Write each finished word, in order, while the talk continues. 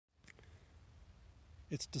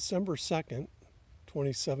It's December 2nd,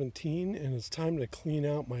 2017, and it's time to clean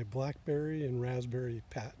out my blackberry and raspberry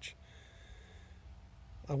patch.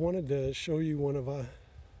 I wanted to show you one of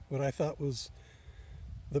what I thought was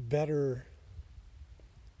the better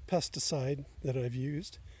pesticide that I've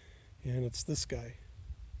used, and it's this guy.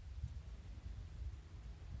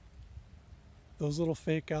 Those little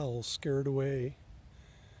fake owls scared away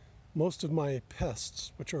most of my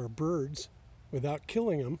pests, which are birds, without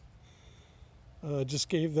killing them. Just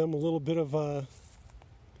gave them a little bit of a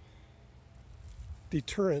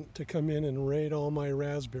deterrent to come in and raid all my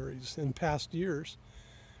raspberries. In past years,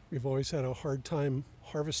 we've always had a hard time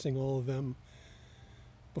harvesting all of them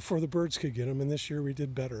before the birds could get them, and this year we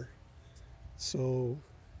did better. So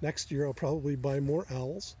next year I'll probably buy more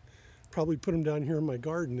owls, probably put them down here in my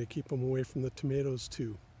garden to keep them away from the tomatoes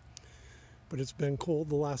too. But it's been cold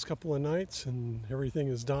the last couple of nights and everything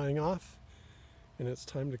is dying off, and it's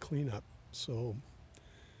time to clean up. So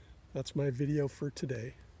that's my video for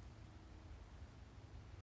today.